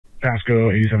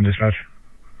Pasco 87 dispatch.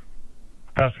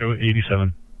 Pasco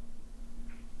 87.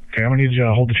 Okay, I'm gonna need you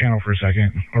to hold the channel for a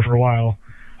second, or for a while.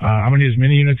 I'm gonna need as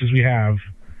many units as we have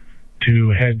to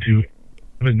head to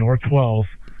North 12th,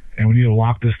 and we need to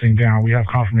lock this thing down. We have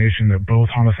confirmation that both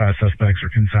homicide suspects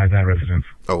are inside that residence.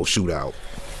 Oh, shootout.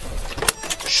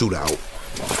 Shootout.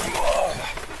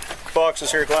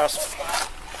 Boxes here, class.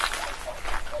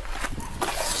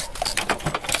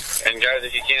 And guys,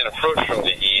 if you can't approach from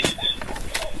the east,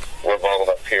 we're bottled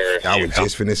up here. I was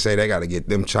just finna say they gotta get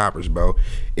them choppers, bro.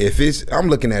 If it's, I'm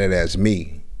looking at it as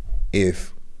me.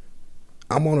 If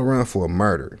I'm on a run for a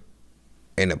murder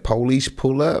and the police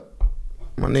pull up,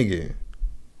 my nigga,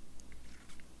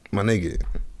 I'm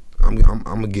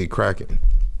gonna get cracking.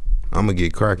 I'm gonna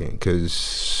get cracking,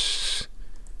 cause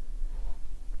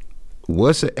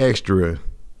what's an extra?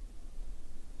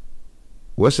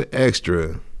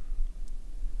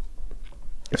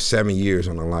 7 years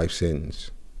on a life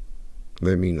sentence?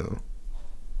 Let me know.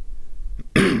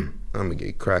 I'm gonna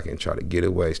get cracking, try to get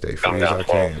away, stay free as I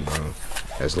can, bro.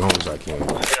 As long as I can.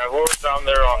 Yeah, we're down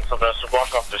there on Sylvester,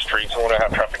 block off the street, so we're gonna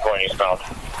have traffic going eastbound.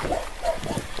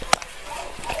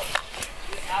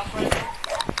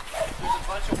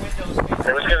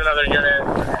 Okay, let's get another unit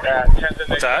at 10th and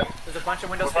What's that? There's a bunch of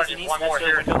windows We're facing east. one That's more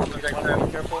their here. windows. You guys want to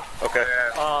be careful. Okay.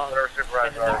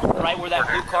 Right where that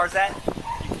blue car's at, you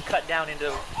can cut down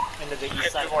into the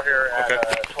east side. Two more here at Okay.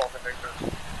 12th and Victor.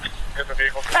 Get the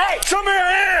vehicle. Hey! Show me your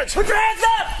hands! Put your hands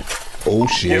up! Oh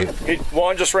shit.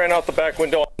 Juan just ran out the back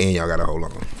window And y'all gotta hold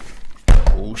on.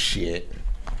 Oh shit.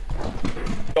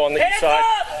 on the east Hands side.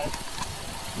 up!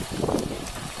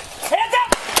 Hands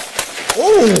up!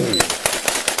 Ooh.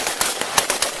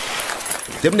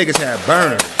 Them niggas had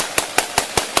burners.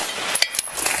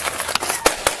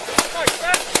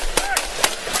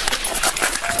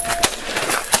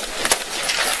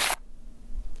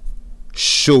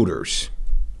 Shooters.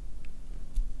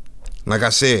 Like I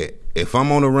said, if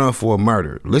I'm on the run for a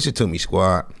murder, listen to me,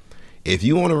 squad. If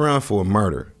you on the run for a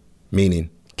murder,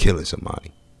 meaning killing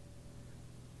somebody,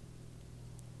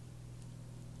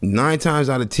 9 times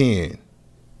out of 10,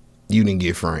 you didn't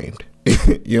get framed.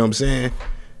 You know what I'm saying?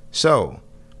 So,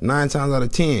 9 times out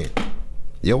of 10,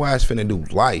 your ass finna do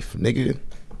life, nigga.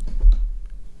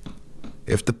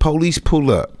 If the police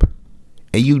pull up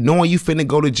and you knowing you finna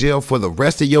go to jail for the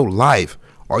rest of your life,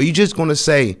 are you just gonna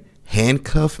say,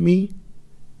 handcuff me?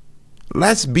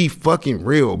 Let's be fucking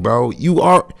real, bro. You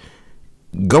are,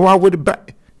 go out with the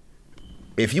back.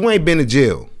 If you ain't been to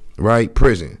jail, right,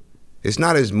 prison, it's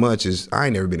not as much as, I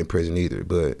ain't never been in prison either,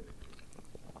 but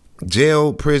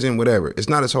jail, prison, whatever, it's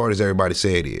not as hard as everybody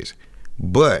say it is.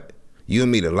 But you'll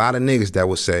meet a lot of niggas that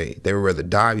will say they would rather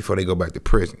die before they go back to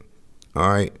prison. All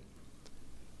right?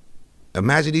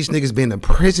 Imagine these niggas been in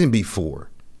prison before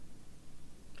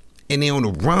and they on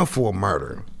the run for a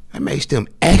murder. That makes them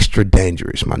extra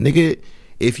dangerous, my nigga.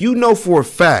 If you know for a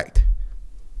fact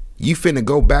you finna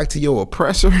go back to your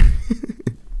oppressor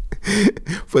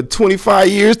for 25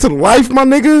 years to life, my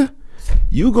nigga,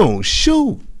 you gon'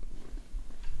 shoot.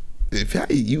 If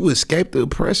you escape the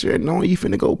oppressor and knowing you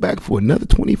finna go back for another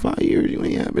 25 years, you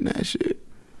ain't having that shit.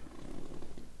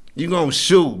 You gon'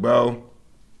 shoot, bro.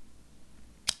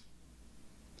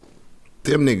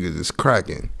 Them niggas is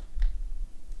cracking.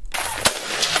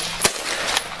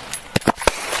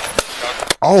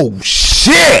 Oh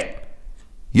shit!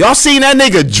 Y'all seen that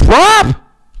nigga drop?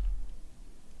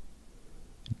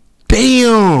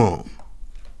 Damn.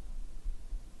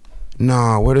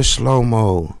 Nah, where the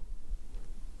slow-mo?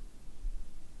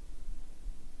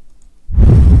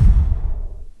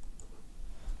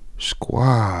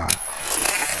 Squad.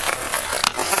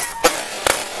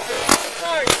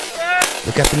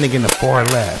 Look at the nigga in the far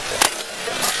left.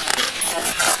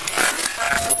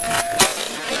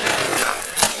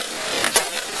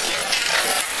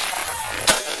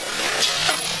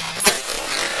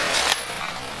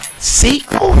 See?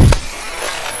 Oh.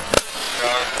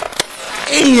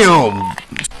 Damn.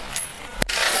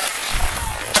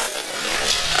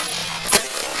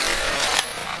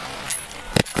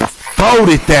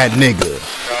 Folded that nigga.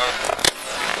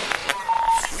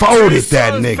 Folded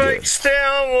that nigga.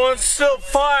 Down, one's still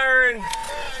firing.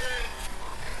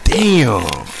 Damn.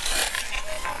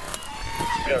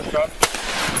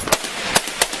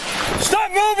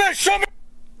 Stop moving! Show me.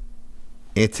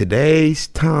 In today's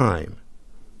time,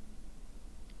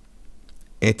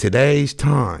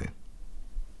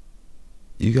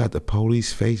 you got the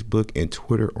police Facebook and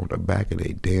Twitter on the back of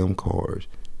their damn cars.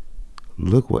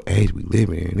 Look what age we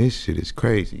living in. This shit is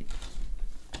crazy.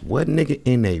 What nigga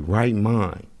in their right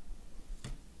mind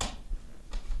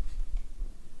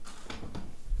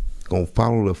gonna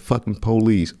follow the fucking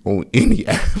police on any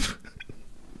app.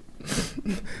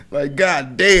 Like,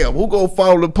 goddamn, who gonna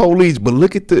follow the police? But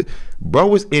look at the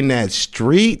bro is in that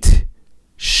street,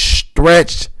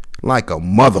 stretched like a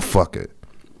motherfucker.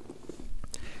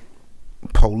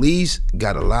 Police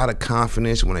got a lot of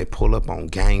confidence when they pull up on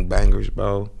gangbangers,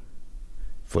 bro.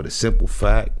 For the simple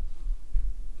fact,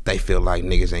 they feel like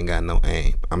niggas ain't got no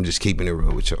aim. I'm just keeping it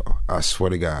real with y'all. I swear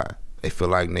to God. They feel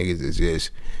like niggas is just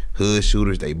hood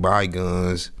shooters. They buy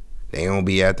guns. They don't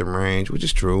be at the range, which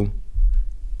is true.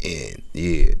 And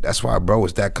yeah, that's why bro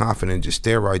was that confident. Just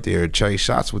stare right there and chase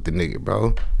shots with the nigga,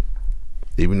 bro.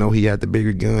 Even though he had the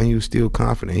bigger gun, he was still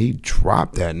confident. He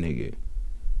dropped that nigga.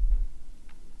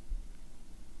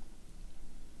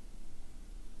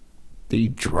 He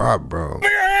dropped, bro.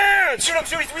 Put your hands! Shoot him,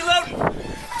 shoot, he's reloading!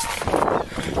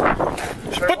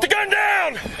 Put the gun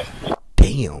down!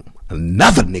 Damn,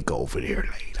 another nigga over there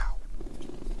laid out.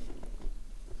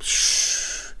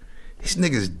 Shh. These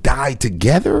niggas died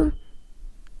together?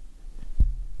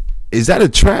 Is that a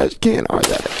trash can or is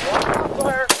that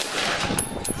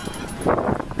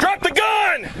Drop the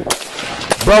gun!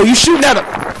 Bro, you shooting at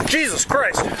a... Jesus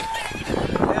Christ.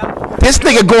 This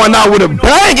nigga going out with a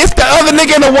bang. It's the other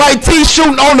nigga in the white tee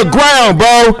shooting on the ground,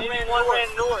 bro.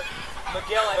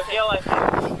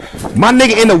 My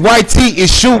nigga in the white tee is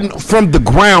shooting from the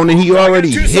ground and he already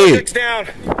hit. Down. I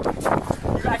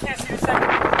can't see the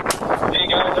second. Hey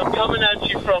guys, I'm coming at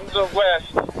you from the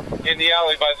west in the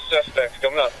alley by the suspects.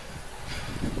 Coming up.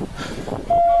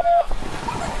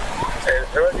 Hey,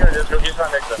 right here, just go get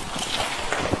my next one.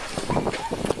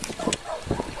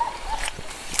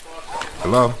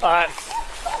 Hello? Alright.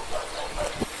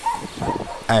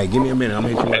 Hey, give me a minute. I'm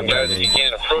hitting you And right guys, you now.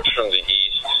 can't approach from the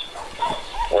east.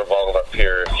 We're bottled up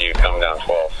here if you come down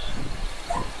 12.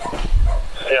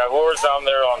 Yeah, we're down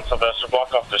there on Sylvester.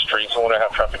 Block off the street, so we won't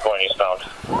have traffic going eastbound.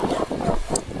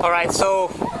 Alright,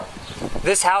 so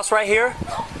this house right here,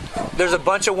 there's a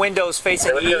bunch of windows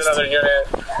facing Let's get east. another unit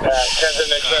at Kenton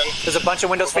Nixon. There's a bunch of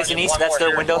windows facing east. That's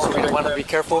their windows, so we want to be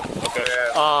careful.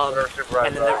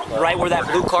 And then right where that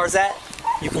blue car's at,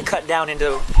 you can cut down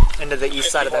into the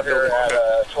east side of that building. At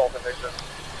 12th and Nixon.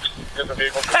 Get the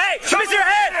vehicle. Hey, show me your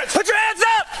head! Put your hands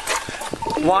up!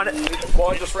 One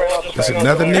Just ran out the That's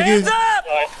another hands nigga? up!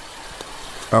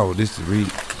 Oh, this is Reed.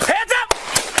 Hands up!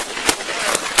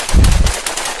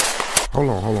 Hold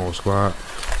on, squad.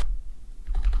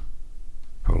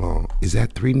 Hold on. Is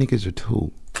that 3 niggas or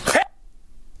 2?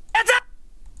 Hands up!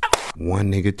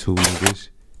 1 nigga, 2 niggas.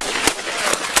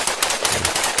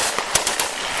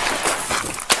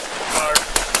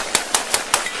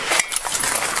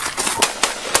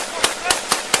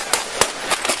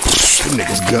 Them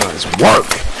niggas' guns work.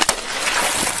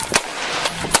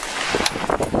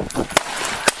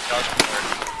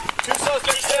 Two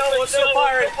suspects down, one still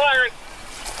firing.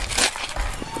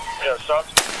 Yeah, stop.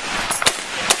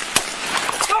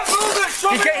 Stop moving!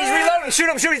 Shoot He's reloading! Shoot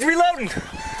him! He's reloading!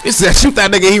 It said shoot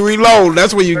that nigga, he reload.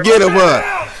 That's where you get him up.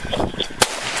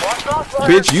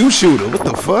 Bitch, you shoot him. What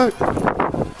the fuck?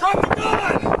 Drop the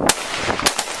gun!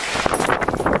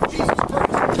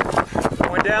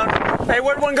 One down. Hey,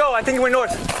 where'd one go? I think he went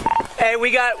north. Hey,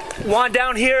 we got one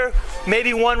down here.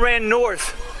 Maybe one ran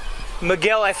north.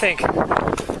 Miguel, I think. 2 suspects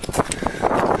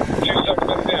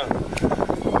down.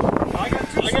 I got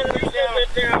two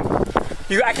suspects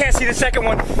down. I can't see the second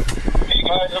one. Hey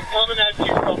guys, I'm coming at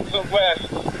you from the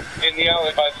west in the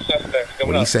alley by the suspects. Coming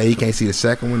When he up. say he can't see the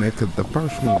second one, that's 'cause the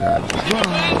first one got it.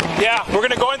 Yeah, we're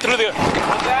gonna go in through the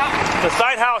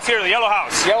side house here, the yellow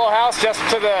house. Yellow house just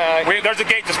to the... There's a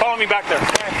gate. Just follow me back there.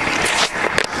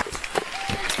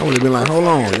 I would have been like, hold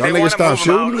on, y'all They niggas wanna stop move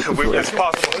 'em out shooting? if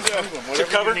possible. To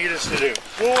cover. Need us to do.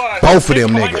 Both of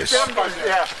them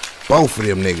niggas. Both of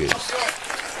them niggas.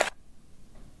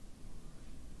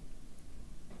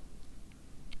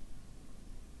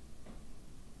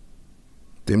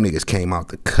 Them niggas came out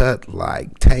the cut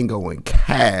like Tango and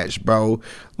Cash, bro.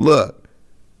 Look.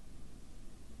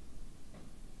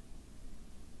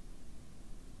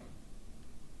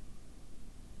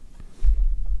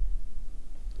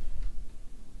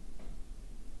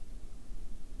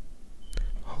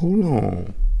 Hold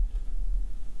on.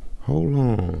 Hold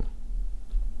on.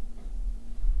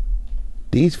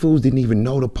 These fools didn't even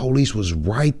know the police was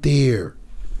right there.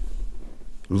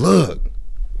 Look.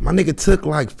 My nigga took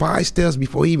like 5 steps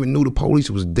before he even knew the police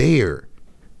was there.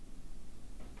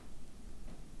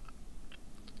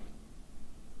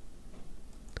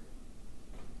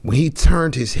 When he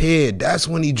turned his head, that's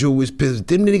when he drew his pistol.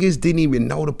 Them niggas didn't even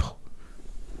know the police.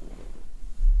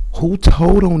 Who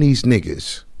told on these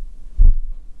niggas?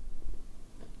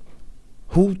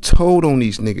 Who told on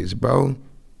these niggas, bro?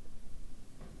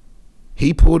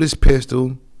 He pulled his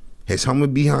pistol. His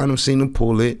homie behind him seen him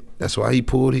pull it. That's why he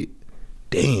pulled it.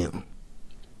 Damn.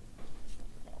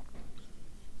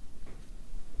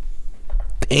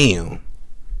 Damn.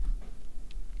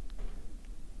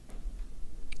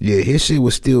 Yeah, his shit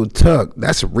was still tucked.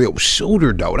 That's a real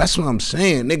shooter, though. That's what I'm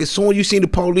saying. Nigga, soon you seen the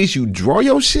police, you draw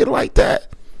your shit like that?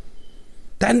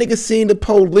 That nigga seen the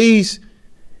police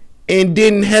and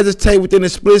didn't hesitate within a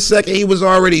split second. He was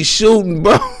already shooting,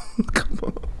 bro. Come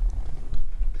on.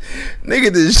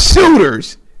 Nigga, the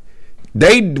shooters.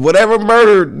 Whatever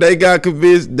murder they got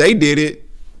convinced, they did it.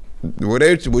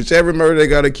 Whichever murder they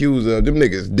got accused of, them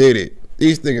niggas did it.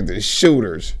 These niggas, the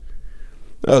shooters.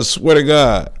 I swear to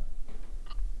God.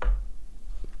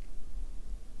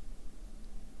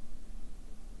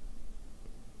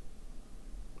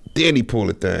 Then he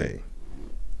pulled a thing.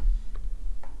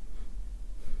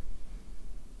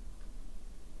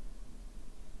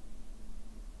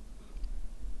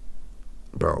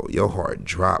 Bro, your heart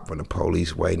dropped when the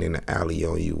police waiting in the alley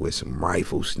on you with some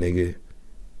rifles, nigga.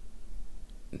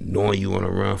 Knowing you on a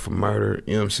run for murder,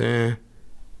 you know what I'm saying?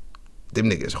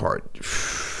 Them niggas' heart.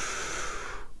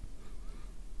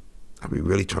 I be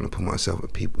really trying to put myself in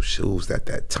people's shoes at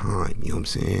that time, you know what I'm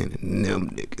saying? And them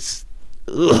niggas,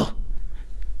 ugh.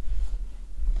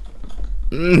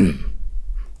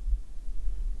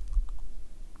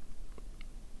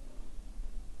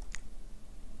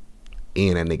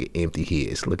 And that nigga empty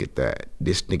his. Look at that.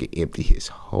 This nigga empty his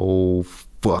whole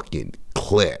fucking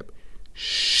clip.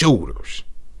 Shooters.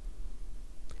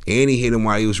 And he hit him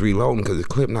while he was reloading because the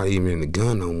clip not even in the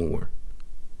gun no more.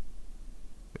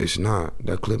 It's not.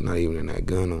 That clip not even in that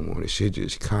gun no more. The shit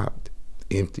just cocked.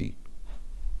 Empty.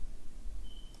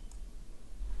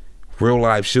 Real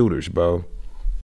life shooters, bro.